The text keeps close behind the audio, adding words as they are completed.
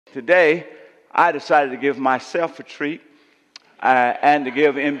today I decided to give myself a treat and to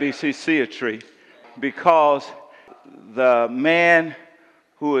give NBCC a treat because the man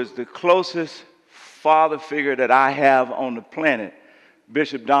who is the closest father figure that I have on the planet,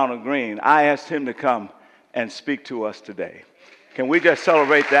 Bishop Donald Green, I asked him to come and speak to us today. Can we just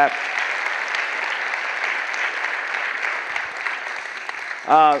celebrate that?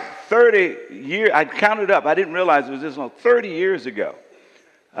 30 years, I counted up, I didn't realize it was this long, 30 years ago.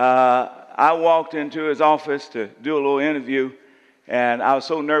 I walked into his office to do a little interview, and I was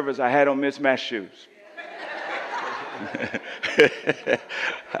so nervous I had on mismatched shoes.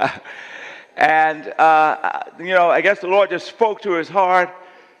 And, I guess the Lord just spoke to his heart,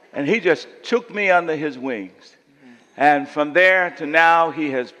 and he just took me under his wings. And from there to now,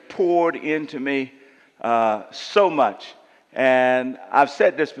 he has poured into me so much. And I've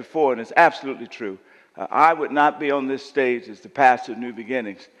said this before, and it's absolutely true. I would not be on this stage as the pastor of New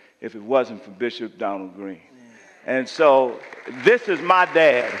Beginnings if it wasn't for Bishop Donald Green. And so this is my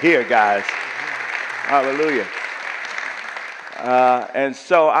dad here, guys. Hallelujah. And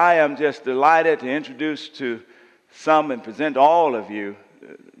so I am just delighted to introduce to some and present to all of you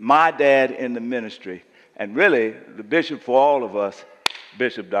my dad in the ministry, and really the bishop for all of us,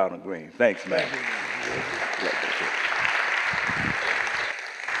 Bishop Donald Green. Thanks, man.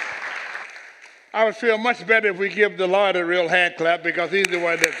 I would feel much better if we give the Lord a real hand clap because he's the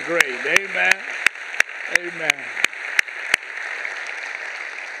one that's great. Amen. Amen.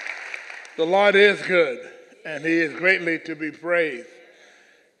 The Lord is good, and he is greatly to be praised.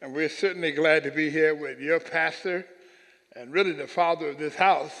 And we're certainly glad to be here with your pastor and really the father of this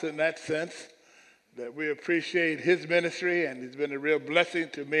house in that sense, that we appreciate his ministry, and he's been a real blessing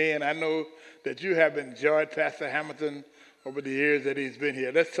to me. And I know that you have enjoyed Pastor Hamilton over the years that he's been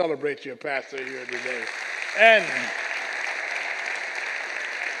here. Let's celebrate your pastor here today.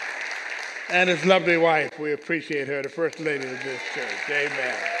 And his lovely wife, we appreciate her, the first lady of this church.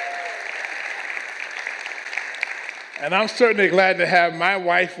 Amen. And I'm certainly glad to have my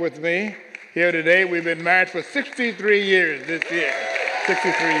wife with me here today. We've been married for 63 years this year.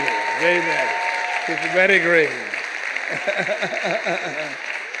 63 years. Amen. Sister Betty Green.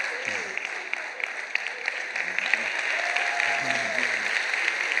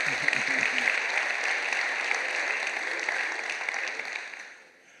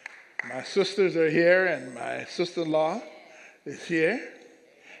 My sisters are here, and my sister-in-law is here.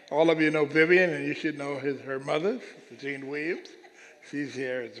 All of you know Vivian, and you should know her mother, Jean Williams. She's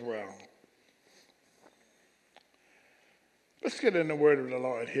here as well. Let's get in the word of the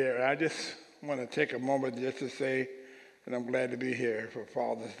Lord here. I just want to take a moment just to say that I'm glad to be here for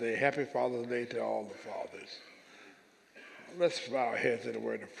Father's Day. Happy Father's Day to all the fathers. Let's bow our heads in a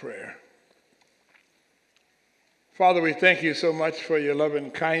word of prayer. Father, we thank you so much for your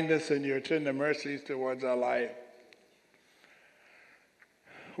loving kindness and your tender mercies towards our life.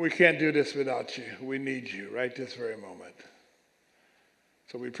 We can't do this without you. We need you right this very moment.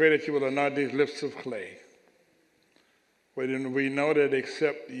 So we pray that you will anoint these lips of clay. When we know that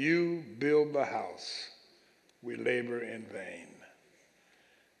except you build the house, we labor in vain.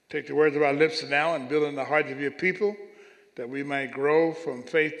 Take the words of our lips now and build in the hearts of your people that we might grow from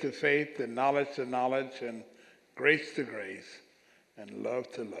faith to faith and knowledge to knowledge and grace to grace and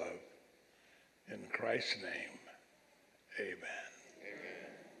love to love. In Christ's name, amen.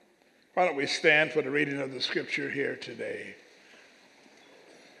 Amen. Why don't we stand for the reading of the scripture here today?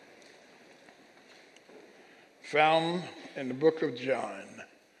 Found in the book of John,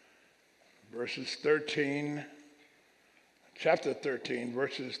 chapter 13,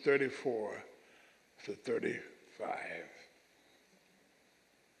 verses 34 to 35.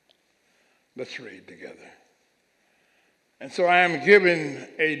 Let's read together. And so I am giving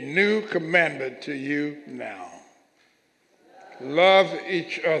a new commandment to you now. Love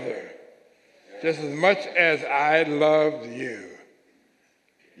each other just as much as I loved you.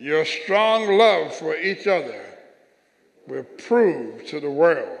 Your strong love for each other will prove to the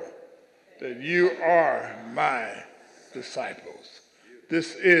world that you are my disciples.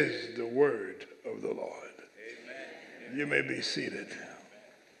 This is the word of the Lord. Amen. You may be seated.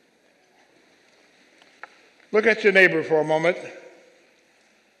 Look at your neighbor for a moment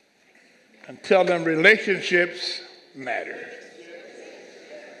and tell them relationships matter.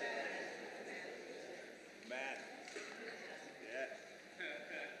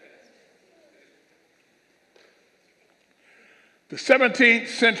 The 17th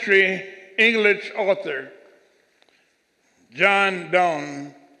century English author John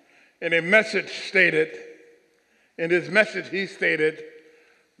Donne, in his message he stated,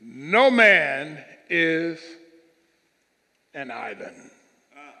 "No man is an island."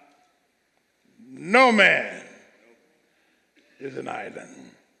 No man is an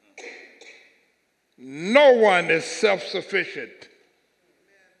island. No one is self-sufficient.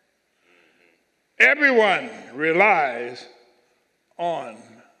 Everyone relies on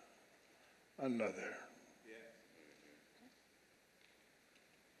another.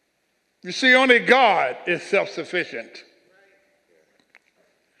 You see, only God is self-sufficient.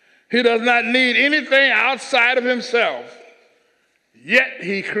 He does not need anything outside of himself, yet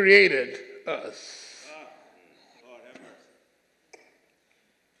he created us.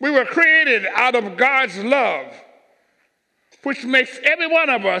 We were created out of God's love, which makes every one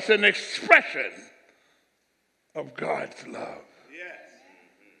of us an expression of God's love.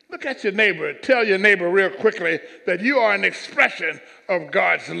 Look at your neighbor. Tell your neighbor real quickly that you are an expression of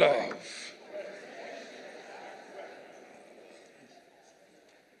God's love.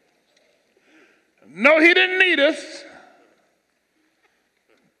 No, he didn't need us,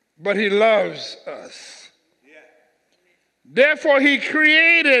 but he loves us. Therefore, he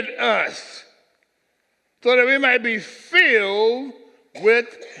created us so that we might be filled with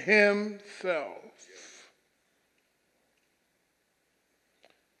himself.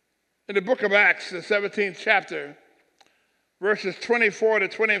 In the book of Acts, the 17th chapter, verses 24 to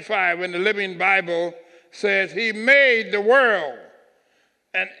 25, in the Living Bible says, he made the world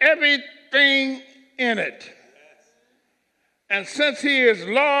and everything in it. And since he is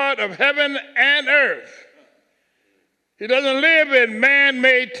Lord of heaven and earth, he doesn't live in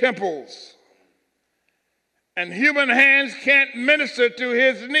man-made temples, and human hands can't minister to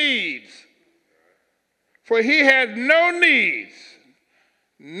his needs, for he has no needs.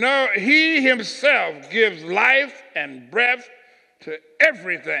 No, he himself gives life and breath to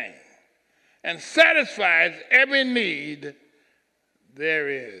everything and satisfies every need there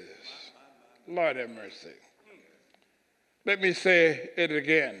is. Lord have mercy. Let me say it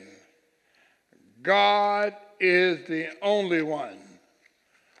again. God is the only one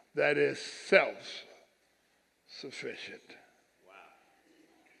that is self-sufficient.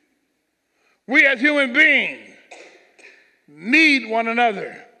 We as human beings need one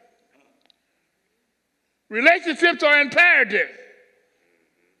another. Relationships are imperative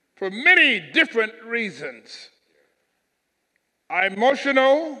for many different reasons. Our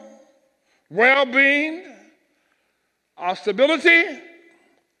emotional well-being, our stability,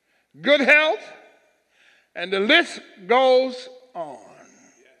 good health, and the list goes on.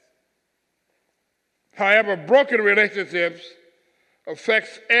 However, broken relationships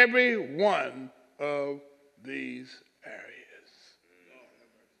affects every one of these areas.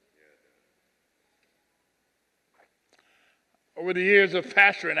 Over the years of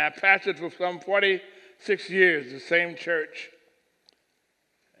pastoring, I pastored for some 46 years, the same church.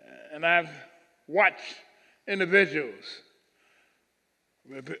 And I've watched individuals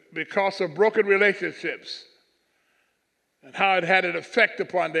because of broken relationships and how it had an effect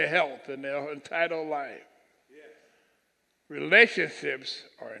upon their health and their entire life. Relationships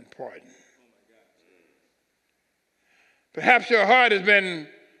are important. Perhaps your heart has been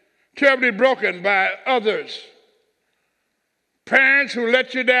terribly broken by others. Parents who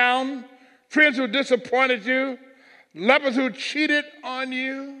let you down, friends who disappointed you, lovers who cheated on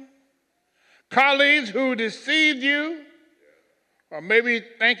you, colleagues who deceived you, or maybe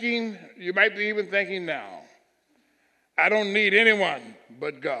you might be even thinking now, I don't need anyone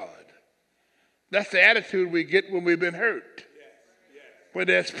but God. That's the attitude we get when we've been hurt, when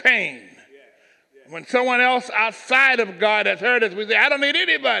there's pain. When someone else outside of God has hurt us, we say, I don't need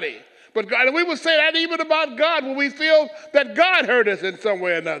anybody but God. And we will say that even about God when we feel that God hurt us in some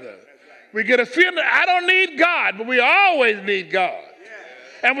way or another. We get a feeling that I don't need God, but we always need God.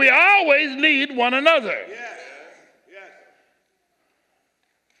 And we always need one another.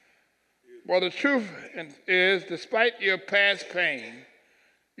 Well, the truth is, despite your past pain,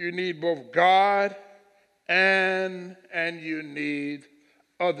 you need both God and you need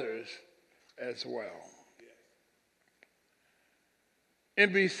others as well.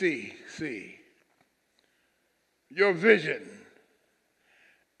 NBC, your vision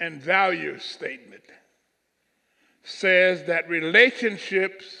and value statement says that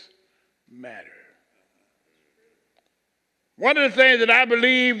relationships matter. One of the things that I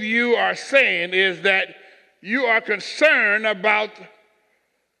believe you are saying is that you are concerned about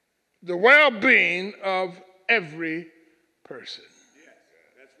the well-being of every person. Yes,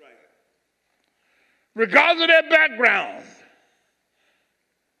 that's right. Regardless of their background,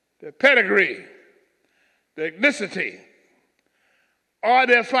 their pedigree, their ethnicity, or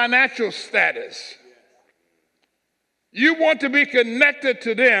their financial status. You want to be connected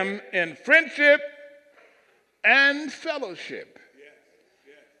to them in friendship and fellowship.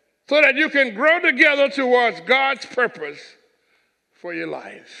 so that you can grow together towards God's purpose for your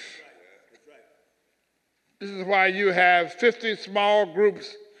life. This is why you have 50 small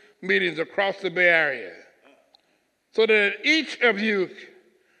groups meetings across the Bay Area, so that each of you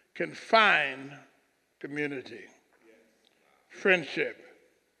can find community, friendship,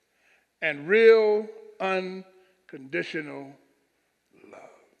 and real unconditional love.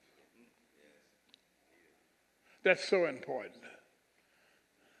 That's so important.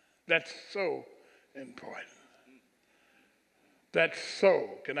 That's so important. That's so,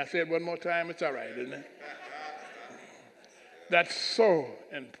 can I say it one more time? It's all right, isn't it? That's so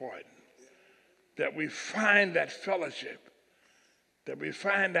important that we find that fellowship, that we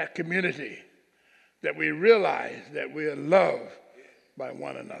find that community, that we realize that we are loved by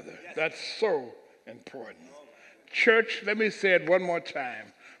one another. That's so important. Church, let me say it one more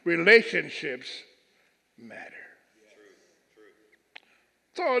time. Relationships matter.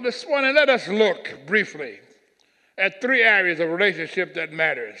 So this morning, let us look briefly at 3 areas of relationship that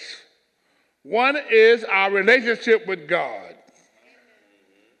matters. One is our relationship with God.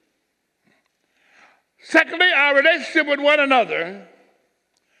 Secondly, our relationship with one another.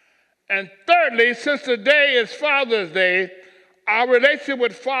 And thirdly, since today is Father's Day, our relationship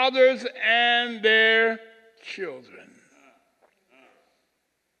with fathers and their children.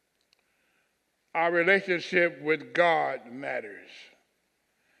 Our relationship with God matters.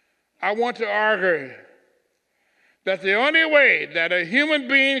 I want to argue that the only way that a human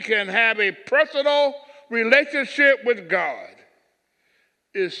being can have a personal relationship with God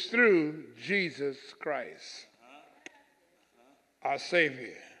is through Jesus Christ, our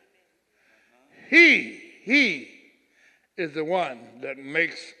Savior. He is the one that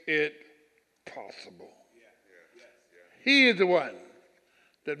makes it possible. He is the one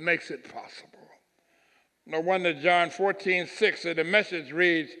that makes it possible. No wonder John 14:6 in the Message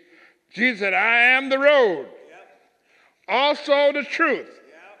reads, Jesus said, I am the road, also the truth,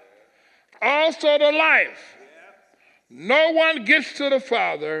 also the life. No one gets to the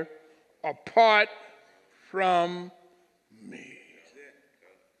Father apart from me.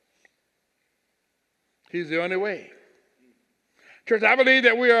 He's the only way. Church, I believe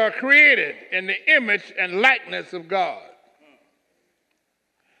that we are created in the image and likeness of God.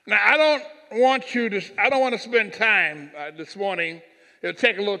 Now, I don't want to spend time this morning. It'll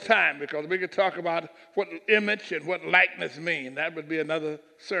take a little time because we could talk about what image and what likeness mean. That would be another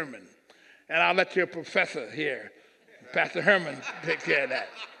sermon. And I'll let your professor here, Pastor Herman, take care of that.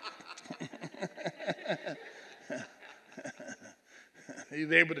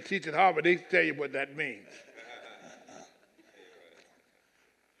 He's able to teach at Harvard. He can tell you what that means.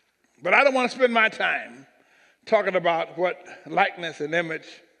 But I don't want to spend my time talking about what likeness and image,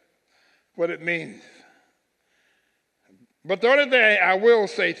 what it means. But the only thing I will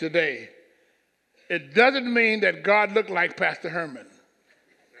say today, it doesn't mean that God looked like Pastor Herman.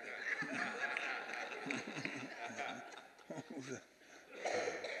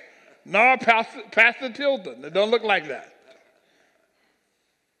 No, Pastor Tilden, it don't look like that.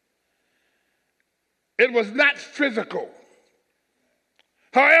 It was not physical.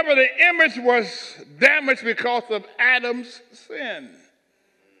 However, the image was damaged because of Adam's sin,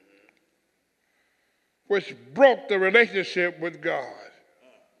 which broke the relationship with God.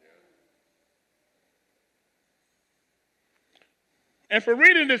 And for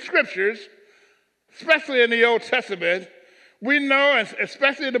reading the scriptures, especially in the Old Testament, we know, and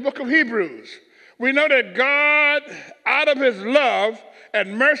especially in the book of Hebrews, we know that God, out of his love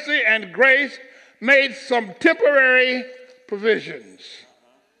and mercy and grace, made some temporary provisions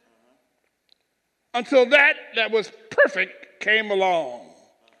until that was perfect came along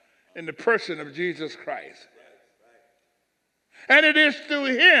in the person of Jesus Christ. And it is through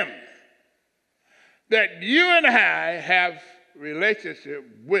him that you and I have relationship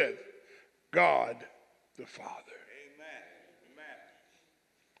with God the Father. Amen.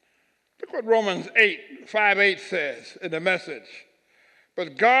 Look what Romans 5:8 says in the Message.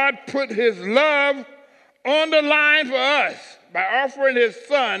 But God put his love on the line for us by offering his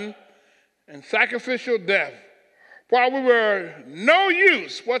Son in sacrificial death while we were no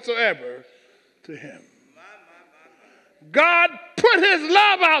use whatsoever to him. God put his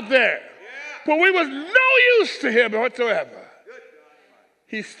love out there when we was no use to him whatsoever.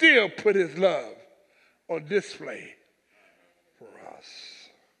 He still put his love on display for us.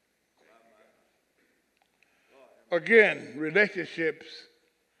 Again, relationships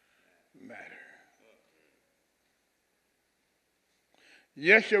matter.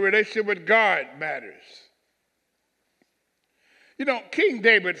 Yes, your relationship with God matters. You know, King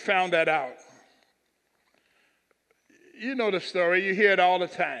David found that out. You know the story. You hear it all the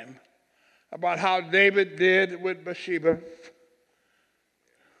time about how David did with Bathsheba.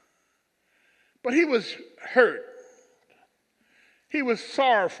 But he was hurt. He was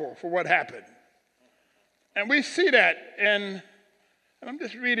sorrowful for what happened. And we see that in, and I'm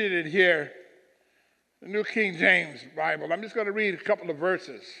just reading it here, the New King James Bible. I'm just going to read a couple of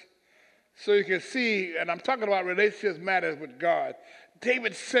verses so you can see, and I'm talking about relationships matters with God.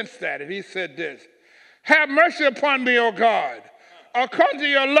 David sensed that, and he said this: have mercy upon me, O God, according to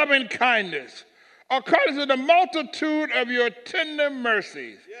your loving kindness, according to the multitude of your tender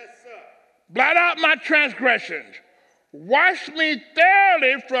mercies. Yes, sir. Blot out my transgressions. Wash me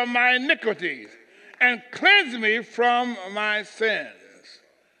thoroughly from my iniquities and cleanse me from my sins.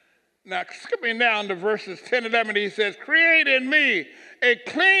 Now, skipping down to verses 10 and 11, he says, create in me a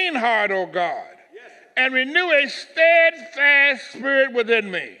clean heart, O God, and renew a steadfast spirit within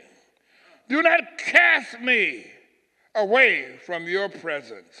me. Do not cast me away from your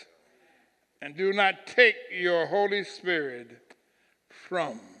presence, and do not take your Holy Spirit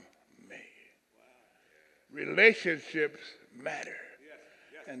from me. Relationships matter.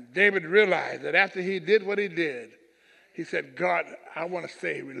 And David realized that after he did what he did, he said, God, I want to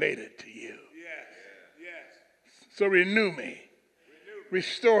stay related to you. So renew me.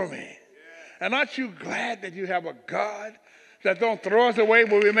 Restore me. And aren't you glad that you have a God that don't throw us away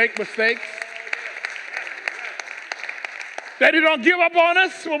when we make mistakes? That he don't give up on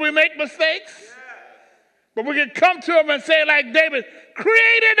us when we make mistakes? But we can come to him and say like David,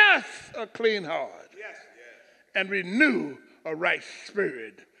 create in us a clean heart and renew a right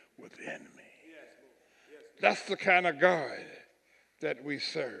spirit within me. That's the kind of God that we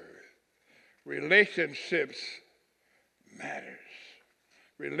serve. Relationships matters.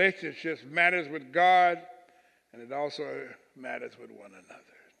 Relationships matters with God, and it also matters with one another.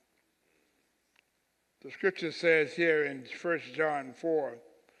 The scripture says here in 1 John 4,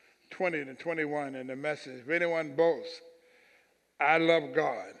 20 to 21 in the Message, if anyone boasts, I love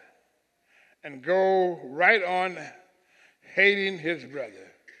God, and go right on hating his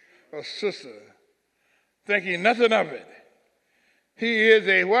brother or sister, thinking nothing of it, he is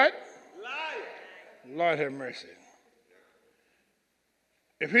a what? Liar. Lord have mercy.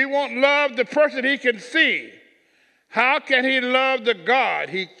 If he won't love the person he can see, how can he love the God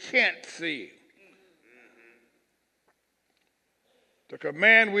he can't see? The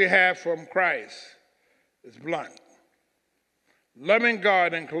command we have from Christ is blunt. Loving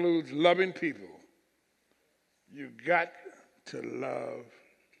God includes loving people. You got to love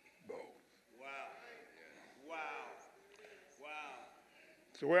both. Wow.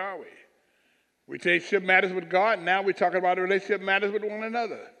 So where are we? Relationship matters with God. Now we're talking about a relationship matters with one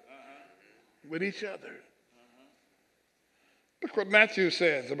another, with each other. Look what Matthew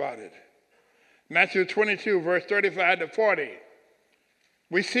says about it. Matthew 22, verse 35 to 40.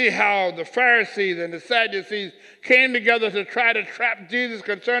 We see how the Pharisees and the Sadducees came together to try to trap Jesus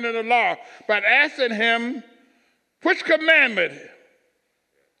concerning the law by asking him, which commandment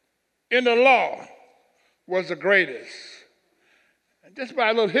in the law was the greatest? And just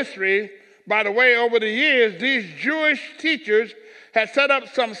by a little history, by the way, over the years, these Jewish teachers had set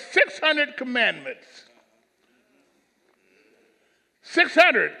up some 600 commandments.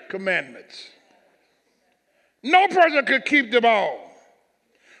 600 commandments. No person could keep them all.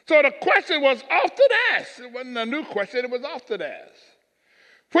 So the question was often asked. It wasn't a new question, it was often asked.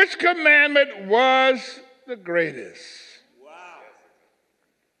 Which commandment was the greatest? Wow.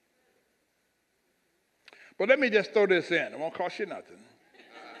 But let me just throw this in. It won't cost you nothing.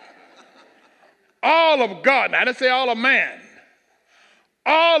 All of God, now I didn't say all of man,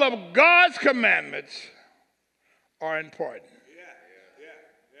 all of God's commandments are important.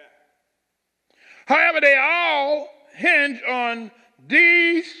 However, they all hinge on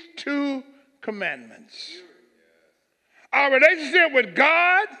these two commandments. Our relationship with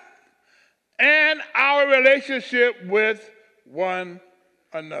God and our relationship with one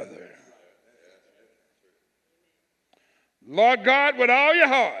another. Lord God, with all your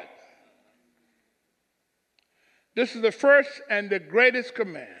heart. This is the first and the greatest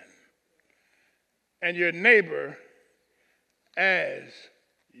command. And your neighbor as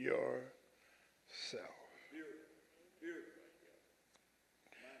yourself.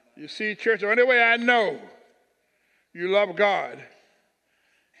 You see, church, the only way I know you love God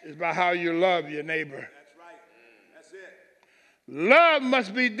is by how you love your neighbor. That's right. That's it. Love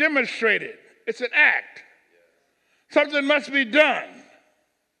must be demonstrated. It's an act. Something must be done.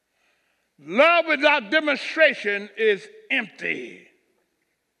 Love without demonstration is empty.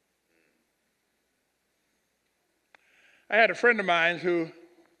 I had a friend of mine who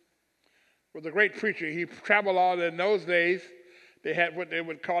was a great preacher. He traveled all in those days. They had what they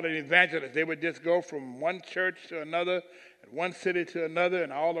would call an evangelist. They would just go from one church to another, and one city to another,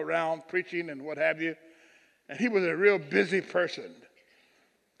 and all around preaching and what have you. And he was a real busy person.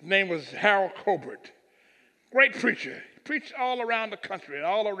 His name was Harold Colbert. Great preacher. He preached all around the country and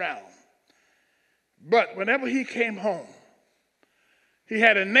all around. But whenever he came home, he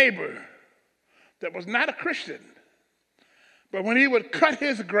had a neighbor that was not a Christian. But when he would cut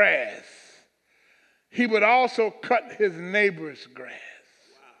his grass, he would also cut his neighbor's grass.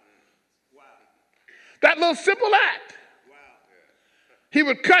 Wow. That little simple act. Wow. He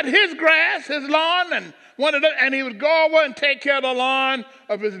would cut his grass, his lawn, and he would go over and take care of the lawn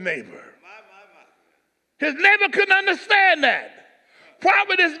of his neighbor. His neighbor couldn't understand that. Why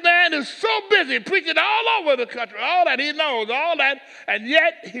would this man who's so busy preaching all over the country, all that he knows, all that, and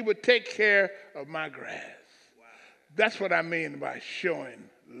yet he would take care of my grass? Wow. That's what I mean by showing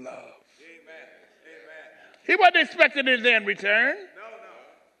love. Amen. He wasn't expecting anything in return. No.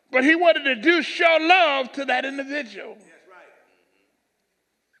 But he wanted to show love to that individual. That's right.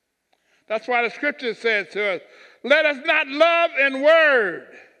 That's why the scripture says to us, let us not love in word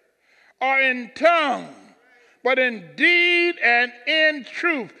or in tongue, but in deed and in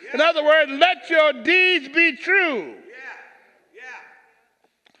truth. Yeah. In other words, let your deeds be true. Yeah.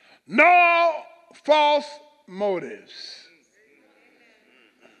 No false motives.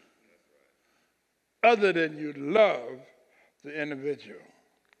 Other than you love the individual.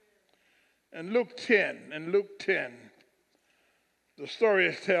 In Luke 10, the story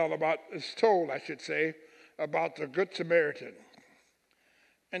is told about the Good Samaritan.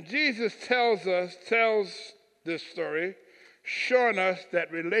 And Jesus tells this story, showing us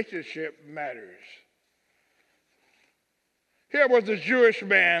that relationship matters. Here was a Jewish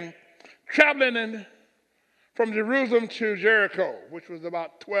man traveling from Jerusalem to Jericho, which was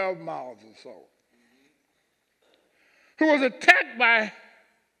about 12 miles or so, who was attacked by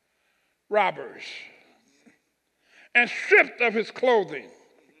robbers and stripped of his clothing,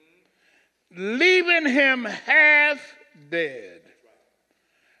 leaving him half dead.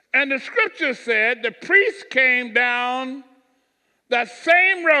 And the scripture said the priest came down that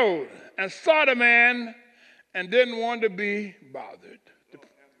same road and saw the man and didn't want to be bothered. The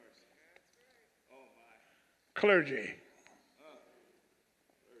clergy.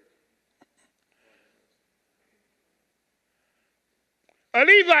 A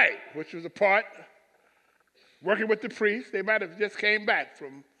Levite, which was a part working with the priest, they might have just came back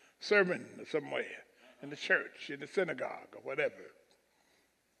from sermon somewhere in the church, in the synagogue, or whatever.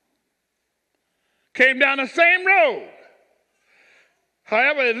 Came down the same road.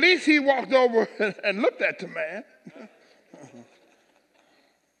 However, at least he walked over and looked at the man.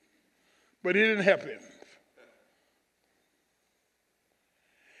 But he didn't help him.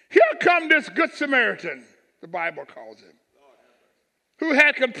 Here come this Good Samaritan, the Bible calls him, who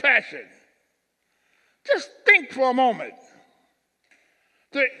had compassion. Just think for a moment.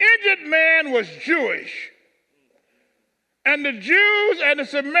 The injured man was Jewish. And the Jews and the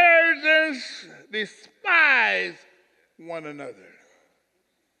Samaritans despised one another.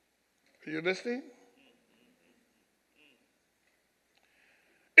 Are you listening?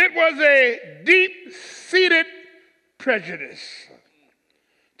 It was a deep-seated prejudice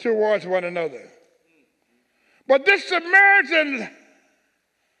towards one another. But this Samaritan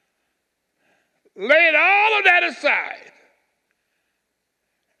laid all of that aside,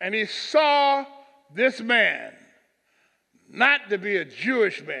 and he saw this man not to be a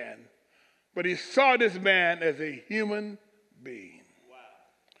Jewish man, but he saw this man as a human being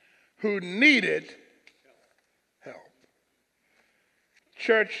who needed help.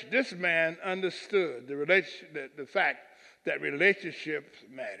 Church, this man understood the fact that relationships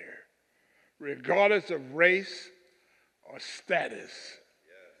matter, regardless of race or status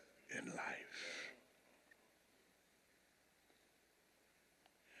in life.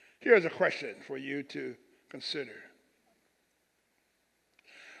 Here's a question for you to consider.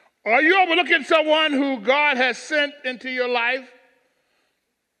 Are you overlooking someone who God has sent into your life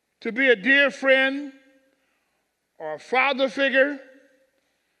to be a dear friend or a father figure,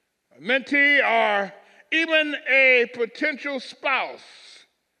 a mentee, or even a potential spouse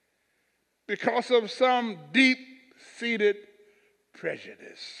because of some deep-seated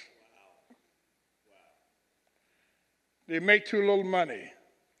prejudice? They make too little money.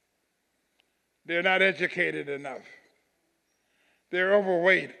 They're not educated enough. They're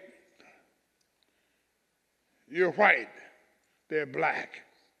overweight. You're white. They're black.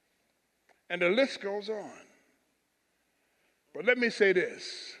 And the list goes on. But let me say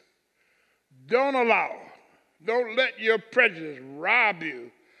this. Don't let your prejudice rob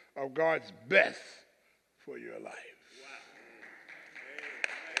you of God's best for your life.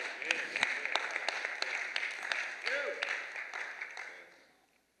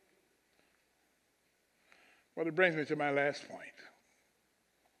 Well, it brings me to my last point.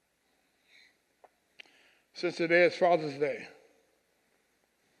 Since today is Father's Day,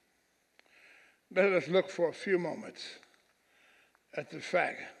 let us look for a few moments at the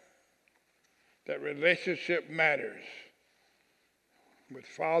fact that relationship matters with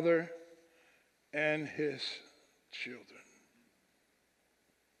Father and his children.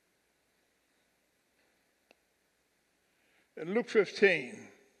 In Luke 15,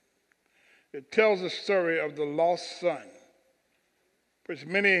 it tells the story of the lost son, which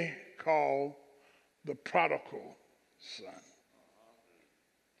many call the prodigal son,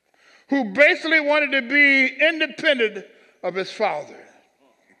 who basically wanted to be independent of his father.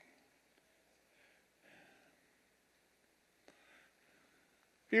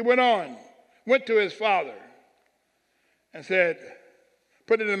 He went to his father and said,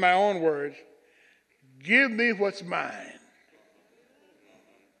 put it in my own words, give me what's mine.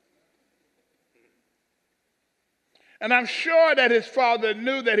 And I'm sure that his father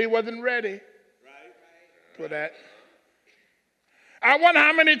knew that he wasn't ready for that. I wonder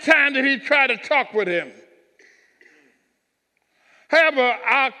how many times did he try to talk with him. However,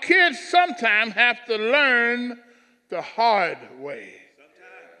 our kids sometimes have to learn the hard way.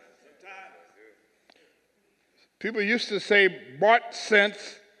 People used to say bought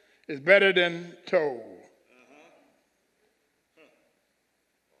sense is better than told.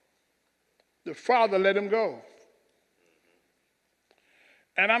 The father let him go.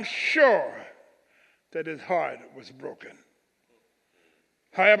 And I'm sure that his heart was broken.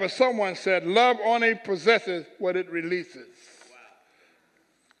 However, someone said, love only possesses what it releases.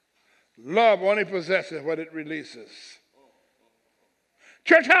 Love only possesses what it releases.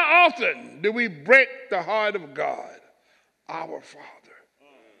 Church, how often do we break the heart of God, our Father,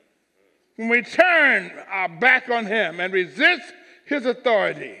 when we turn our back on him and resist his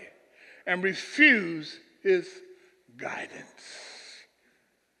authority and refuse his guidance?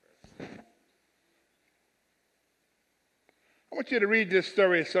 I want you to read this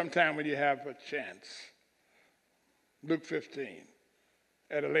story sometime when you have a chance. Luke 15,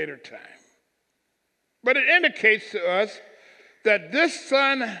 at a later time. But it indicates to us that this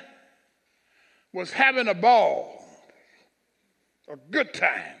son was having a ball, a good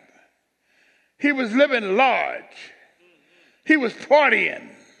time. He was living large. He was partying.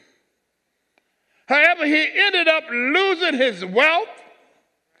 However, he ended up losing his wealth,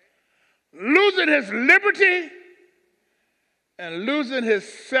 losing his liberty, and losing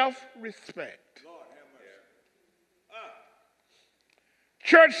his self-respect.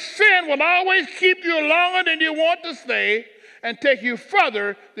 Church, sin will always keep you longer than you want to stay and take you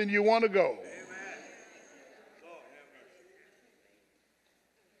further than you want to go.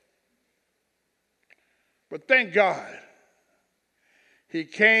 But thank God, he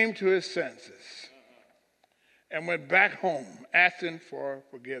came to his senses and went back home asking for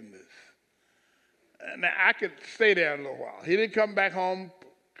forgiveness. Now, I could stay there a little while. He didn't come back home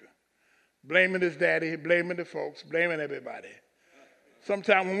blaming his daddy, blaming the folks, blaming everybody.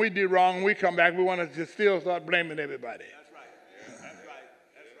 Sometimes when we do wrong, we come back, we want to just still start blaming everybody. That's right. That's right.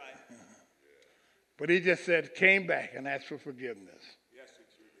 That's right. But he just said, came back and asked for forgiveness. Yes,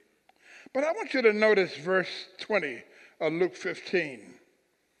 it's really. But I want you to notice verse 20 of Luke 15.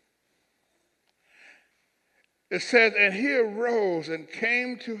 It says, and he arose and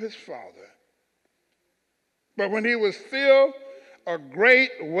came to his father. But when he was still a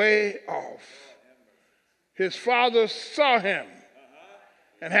great way off, his father saw him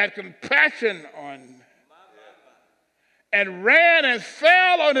and had compassion on him and ran and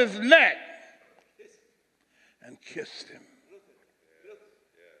fell on his neck and kissed him.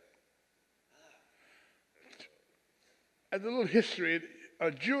 As a little history,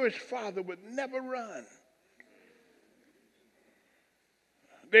 a Jewish father would never run.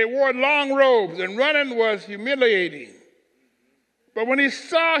 They wore long robes, and running was humiliating. But when he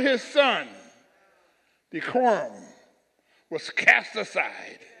saw his son, decorum was cast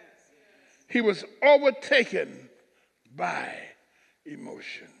aside. He was overtaken by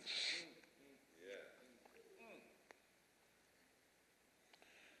emotions.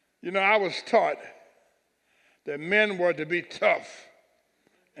 You know, I was taught that men were to be tough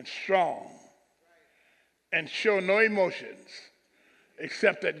and strong and show no emotions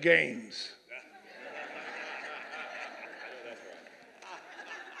except at games.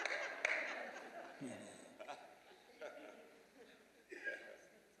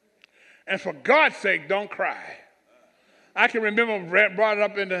 And for God's sake, don't cry. I can remember brought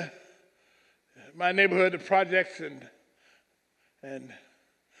up in my neighborhood, the projects, and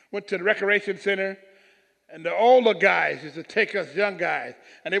went to the recreation center. And the older guys used to take us young guys,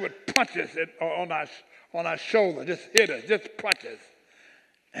 and they would punch us on our shoulder, just hit us, just punch us.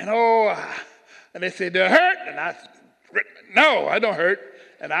 And and they say, "Do it hurt?" And I said, "No, I don't hurt."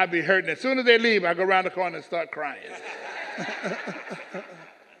 And I'd be hurting. As soon as they leave, I go around the corner and start crying.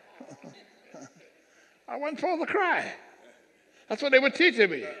 I wasn't supposed to cry. That's what they were teaching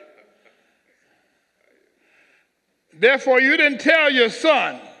me. Therefore, you didn't tell your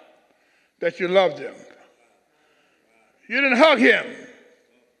son that you loved him. You didn't hug him.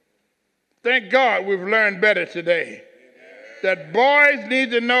 Thank God we've learned better today. That boys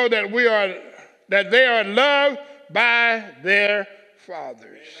need to know that they are loved by their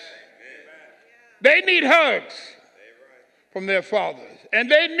fathers. They need hugs from their fathers.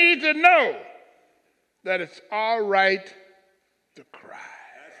 And they need to know that it's all right to cry.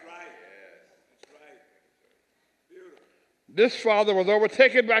 That's right. That's right. Beautiful. This father was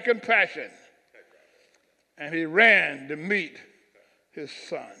overtaken by compassion, and he ran to meet his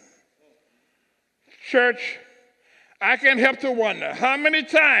son. Church, I can't help to wonder how many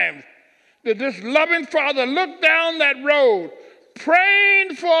times did this loving father look down that road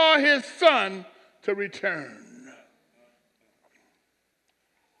praying for his son to return.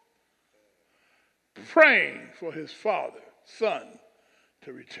 Praying for his son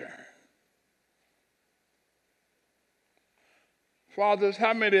to return. Fathers,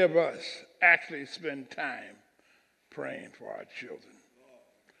 how many of us actually spend time praying for our children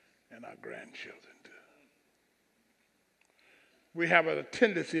and our grandchildren? We have a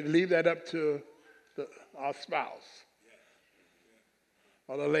tendency to leave that up to our spouse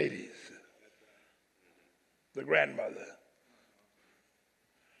or the ladies, the grandmother.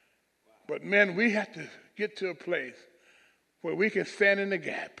 But men, we have to get to a place where we can stand in the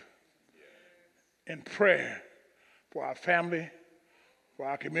gap in prayer for our family, for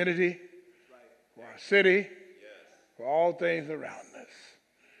our community, for our city, for all things around us.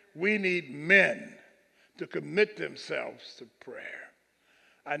 We need men to commit themselves to prayer.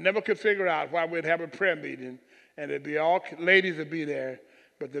 I never could figure out why we'd have a prayer meeting and it'd be all ladies would be there,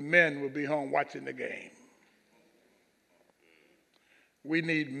 but the men would be home watching the game. We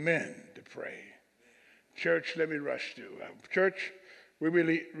need men to pray. Church, let me rush through. Church,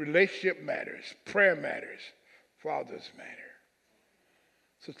 relationship matters, prayer matters, fathers matter.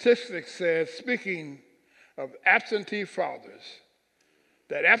 Statistics says, speaking of absentee fathers,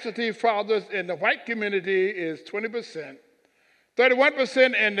 that absentee fathers in the white community is 20%,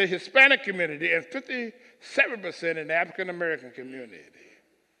 31% in the Hispanic community, and 57% in the African American community.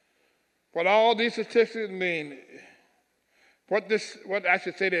 What all these statistics mean, what these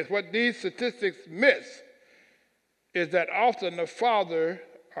statistics miss is that often the father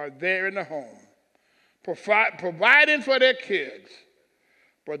are there in the home, providing for their kids,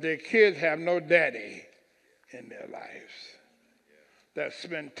 but their kids have no daddy in their lives that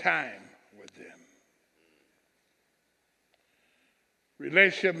spend time with them.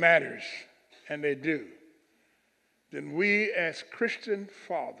 Relationship matters, and they do. Then we as Christian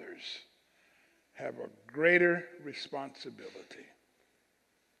fathers have a greater responsibility.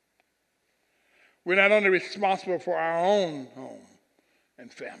 We're not only responsible for our own home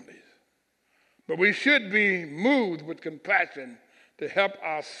and families, but we should be moved with compassion to help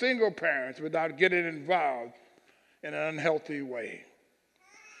our single parents without getting involved in an unhealthy way.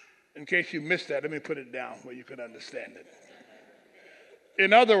 In case you missed that, let me put it down where you can understand it.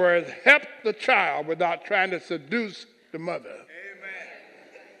 In other words, help the child without trying to seduce the mother. Amen.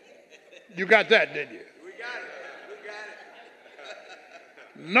 You got that, didn't you? We got it. We got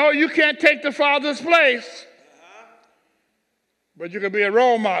it. No, you can't take the father's place. But you can be a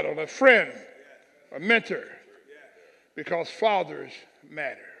role model, a friend, a mentor, because fathers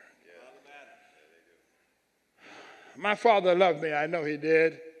matter. My father loved me, I know he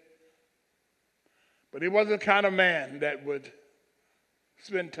did. But he wasn't the kind of man that would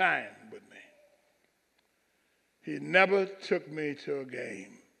spend time with me. He never took me to a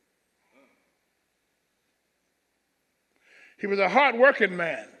game. He was a hard-working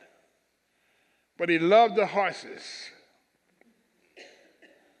man, but he loved the horses.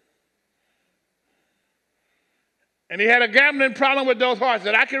 And he had a gambling problem with those horses.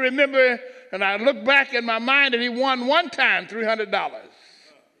 I can remember, and I look back in my mind, that he won one time $300.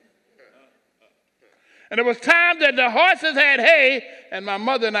 And there was time that the horses had hay, and my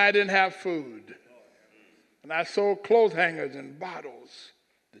mother and I didn't have food. And I sold clothes hangers and bottles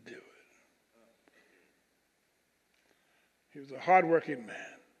to do it. He was a hardworking man.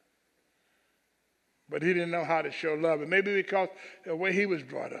 But he didn't know how to show love. And maybe because the way he was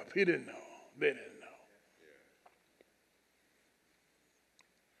brought up, he didn't know. They didn't know.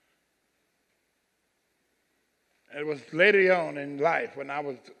 And it was later on in life, when I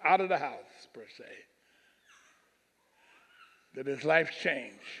was out of the house, per se, that his life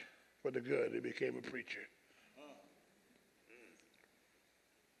changed for the good. He became a preacher.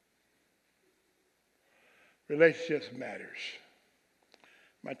 Relationships matters.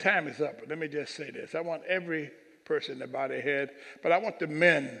 My time is up, but let me just say this. I want every person to bow their head, but I want the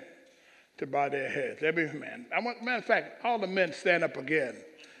men to bow their heads. Every man. Matter of fact, all the men stand up again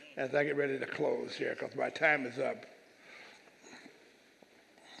as I get ready to close here, because my time is up.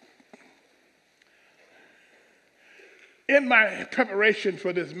 In my preparation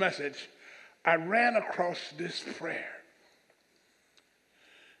for this message, I ran across this prayer.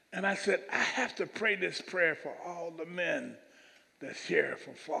 And I said, I have to pray this prayer for all the men that's here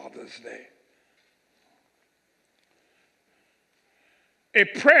for Father's Day. A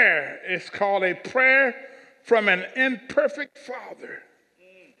prayer is called a prayer from an imperfect father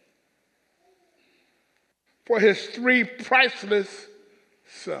for his 3 priceless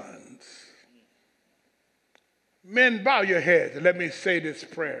sons. Men, bow your heads and let me say this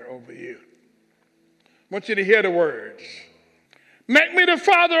prayer over you. I want you to hear the words. Make me the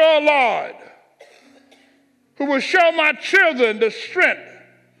father, O Lord, who will show my children the strength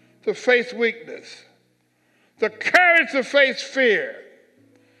to face weakness, the courage to face fear,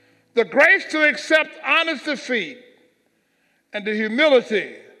 the grace to accept honest defeat, and the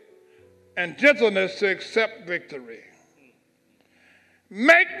humility and gentleness to accept victory.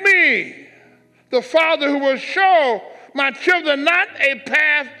 Make me the father who will show my children not a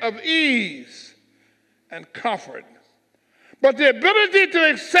path of ease and comfort, but the ability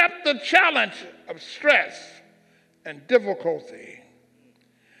to accept the challenge of stress and difficulty.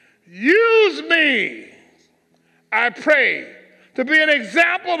 Use me, I pray, to be an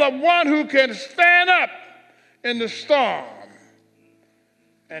example of one who can stand up in the storm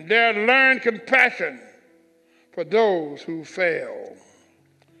and dare learn compassion for those who fail.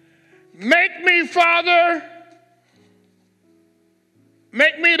 Make me the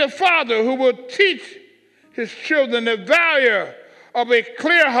father who will teach his children the value of a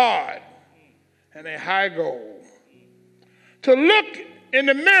clear heart and a high goal. To look in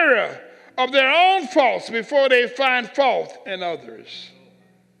the mirror of their own faults before they find fault in others.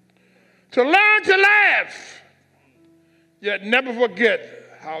 To learn to laugh, yet never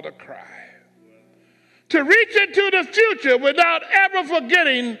forget how to cry. To reach into the future without ever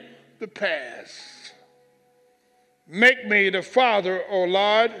forgetting the past. Make me the father, O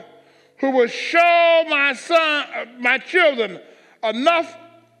Lord, who will show my children enough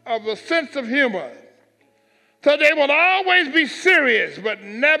of a sense of humor so they will always be serious but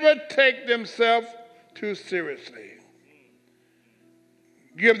never take themselves too seriously.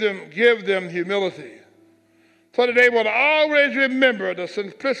 Give them humility so that they will always remember the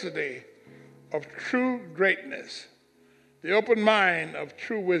simplicity of true greatness, the open mind of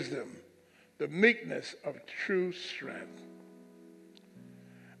true wisdom, the meekness of true strength.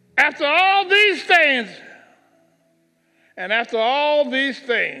 After all these things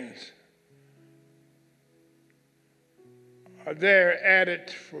are there added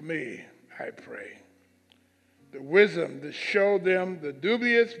for me, I pray. The wisdom to show them the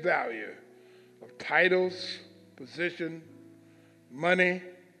dubious value of titles, position, money,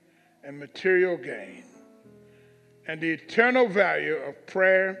 and material gain, and the eternal value of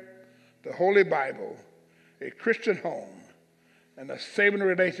prayer, the Holy Bible, a Christian home, and a saving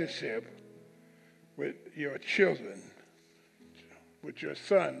relationship with your children, with your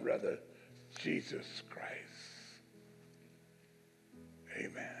son, rather, Jesus Christ.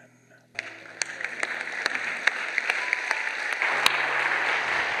 Amen.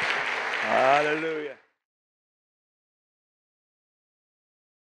 Hallelujah.